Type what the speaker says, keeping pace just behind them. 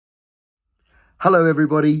Hello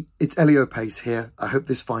everybody, it's Elio Pace here. I hope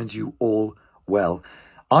this finds you all well.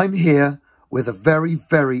 I'm here with a very,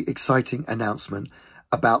 very exciting announcement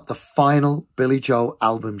about the final Billy Joel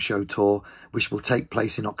album show tour, which will take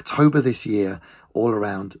place in October this year all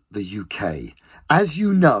around the UK. As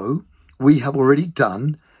you know, we have already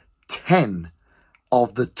done 10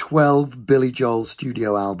 of the 12 Billy Joel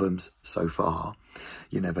studio albums so far.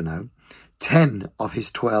 You never know. 10 of his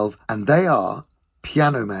 12, and they are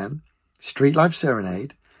Piano Man, Street Life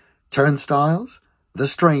Serenade, Turnstiles, The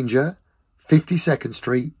Stranger, 52nd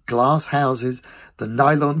Street, Glass Houses, The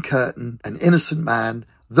Nylon Curtain, An Innocent Man,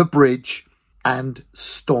 The Bridge, and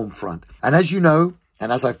Stormfront. And as you know,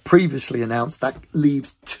 and as I've previously announced, that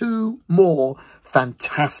leaves 2 more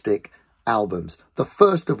fantastic albums. The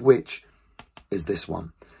first of which is this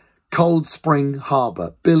one, Cold Spring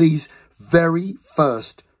Harbor, Billy's very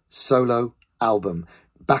first solo album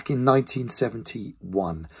back in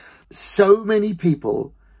 1971. So many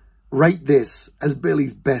people rate this as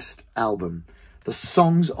Billy's best album. The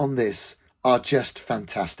songs on this are just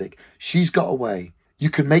fantastic. She's Got Away, You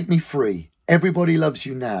Can Make Me Free, Everybody Loves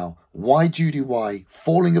You Now, Why Judy Why,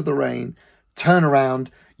 Falling of the Rain, Turn Around,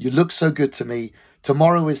 You Look So Good to Me,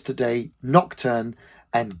 Tomorrow Is Today, Nocturne,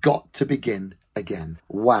 and Got to Begin Again.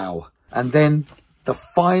 Wow. And then the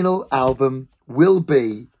final album will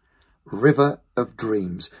be River of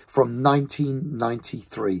Dreams from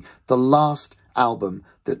 1993, the last album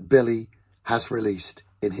that Billy has released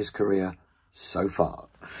in his career so far.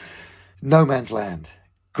 No Man's Land,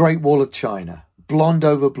 Great Wall of China, Blonde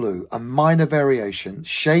Over Blue, A Minor Variation,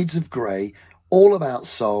 Shades of Grey, All About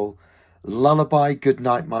Soul, Lullaby,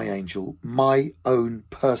 Goodnight My Angel, my own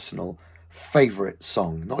personal favourite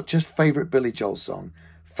song, not just favourite Billy Joel song,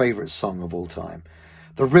 favourite song of all time.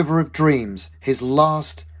 The River of Dreams, his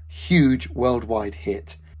last huge worldwide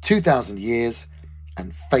hit, 2000 Years,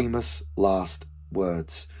 and Famous Last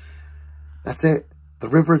Words. That's it. The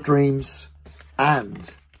River of Dreams and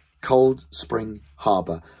Cold Spring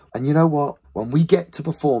Harbor. And you know what? When we get to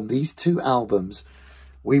perform these 2 albums,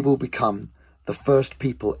 we will become the first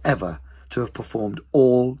people ever to have performed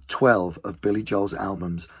all 12 of Billy Joel's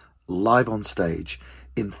albums live on stage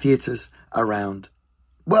in theatres around,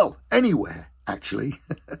 well, anywhere, actually.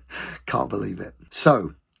 Can't believe it.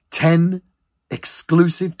 So, 10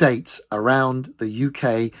 exclusive dates around the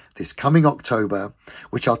UK this coming October,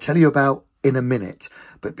 which I'll tell you about in a minute.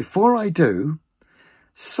 But before I do,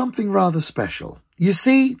 something rather special. You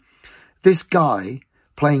see, this guy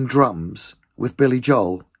playing drums with Billy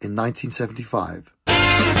Joel in 1975.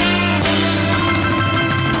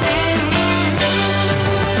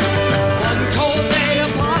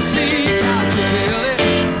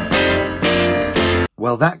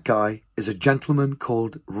 Well, that guy is a gentleman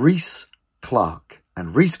called Rhys Clark.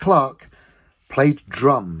 And Rhys Clark played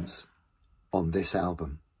drums on this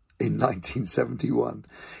album in 1971.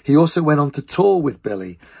 He also went on to tour with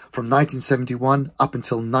Billy from 1971 up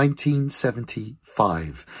until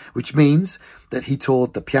 1975, which means that he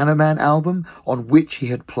toured the Piano Man album, on which he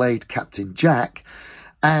had played Captain Jack,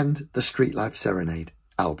 and the Street Life Serenade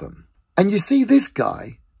album. And you see this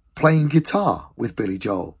guy playing guitar with Billy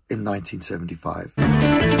Joel in 1975.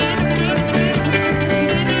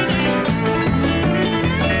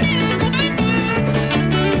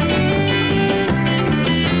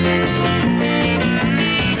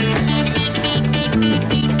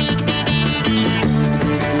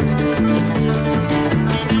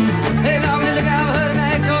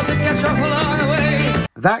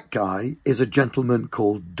 That guy is a gentleman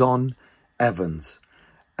called Don Evans,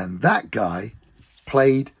 and that guy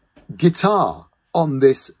played guitar on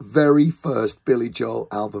this very first Billy Joel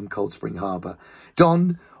album, Cold Spring Harbor.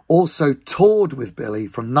 Don also toured with Billy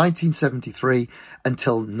from 1973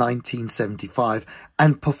 until 1975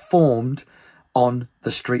 and performed on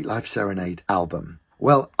the Street Life Serenade album.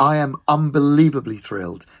 Well, I am unbelievably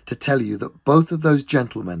thrilled to tell you that both of those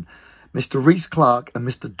gentlemen, Mr. Rhys Clark and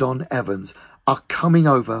Mr. Don Evans, are coming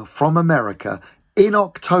over from America in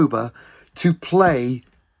October to play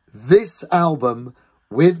this album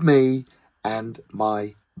with me and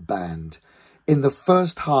my band. In the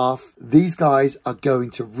first half, these guys are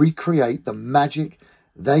going to recreate the magic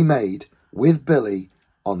they made with Billy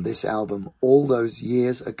on this album all those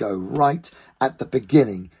years ago, right at the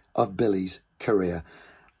beginning of Billy's career.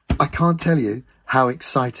 I can't tell you how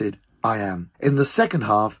excited I am. In the second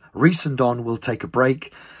half, Rhys and Don will take a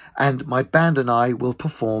break, and my band and I will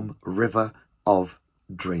perform River of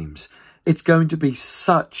Dreams. It's going to be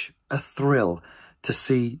such a thrill to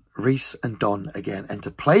see Rhys and Don again and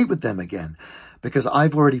to play with them again, because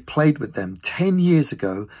I've already played with them 10 years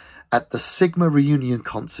ago at the Sigma reunion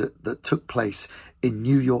concert that took place in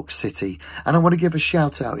New York City. And I want to give a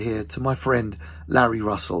shout out here to my friend Larry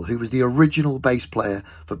Russell, who was the original bass player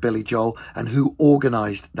for Billy Joel and who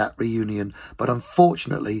organised that reunion, but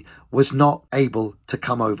unfortunately was not able to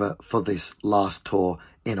come over for this last tour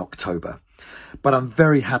in October. But I'm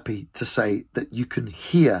very happy to say that you can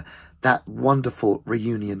hear that wonderful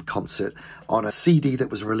reunion concert on a CD that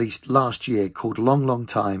was released last year called Long, Long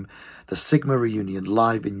Time, the Sigma Reunion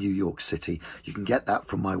live in New York City. You can get that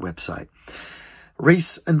from my website.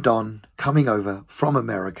 Rhys and Don coming over from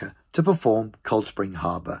America to perform Cold Spring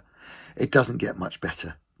Harbor. It doesn't get much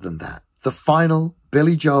better than that. The final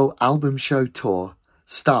Billy Joel album show tour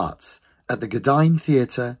starts at the Gardine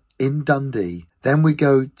Theatre in Dundee. Then we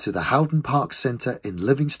go to the Howden Park Centre in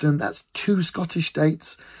Livingston. That's 2 Scottish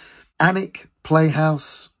dates. Alnwick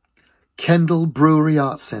Playhouse, Kendal Brewery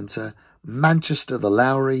Arts Centre, Manchester the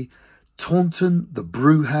Lowry, Taunton the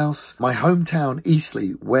Brew House, my hometown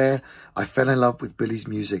Eastleigh, where I fell in love with Billy's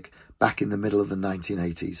music back in the middle of the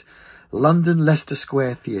 1980s, London Leicester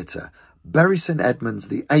Square Theatre, Bury St Edmunds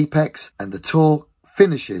the Apex, and the tour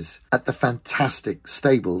finishes at the fantastic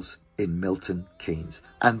Stables in Milton Keynes.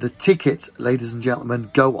 And the tickets, ladies and gentlemen,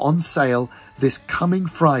 go on sale this coming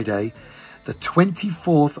Friday, the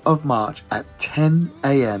 24th of March at 10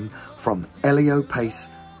 a.m. from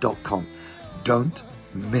eliopace.com. Don't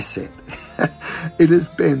miss it. It has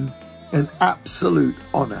been an absolute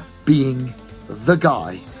honour being the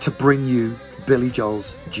guy to bring you Billy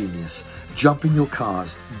Joel's genius. Jump in your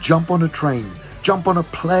cars, jump on a train, jump on a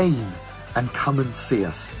plane and come and see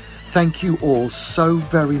us. Thank you all so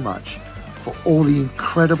very much for all the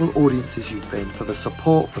incredible audiences you've been, for the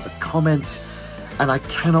support, for the comments, and I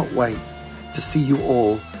cannot wait to see you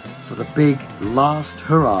all for the big last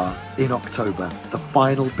hurrah in October, the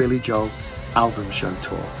final Billy Joel album show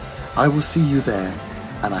tour. I will see you there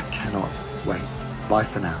and I cannot wait. Bye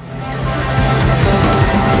for now.